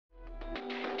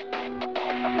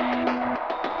ByzHub,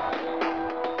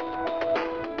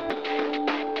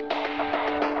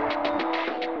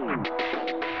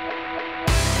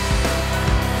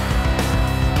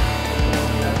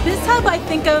 I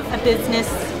think of a business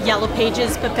Yellow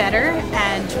Pages, but better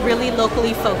and really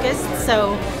locally focused.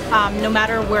 So no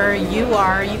matter where you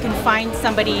are, you can find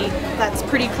somebody that's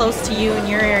pretty close to you in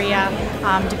your area,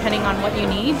 depending on what you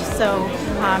need. So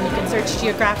you can search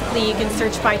geographically, you can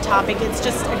search by topic. It's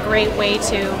just a great way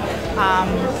to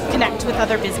connect with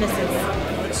other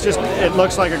businesses. It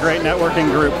looks like a great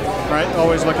networking group, right?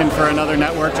 Always looking for another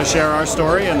network to share our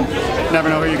story, and never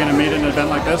know who you're going to meet in an event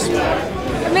like this.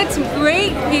 I've met some great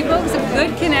people, some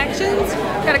good connections.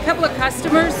 Got a couple of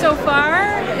customers so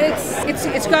far.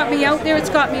 It's got me out there. It's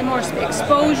got me more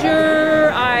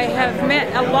exposure. I have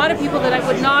met a lot of people that I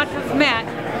would not have met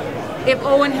if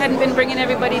Owen hadn't been bringing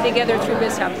everybody together through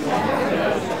ByzHub.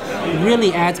 It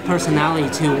really adds personality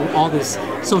to all this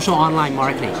social online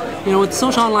marketing. You know, with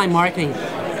social online marketing,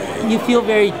 you feel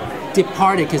very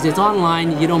departed because it's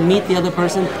online, you don't meet the other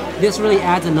person. This really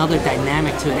adds another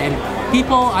dynamic to it. And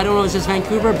people, I don't know if it's just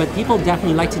Vancouver, but people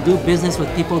definitely like to do business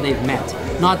with people they've met,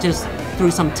 not just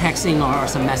through some texting or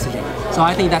some messaging. So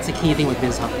I think that's a key thing with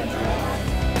ByzHub.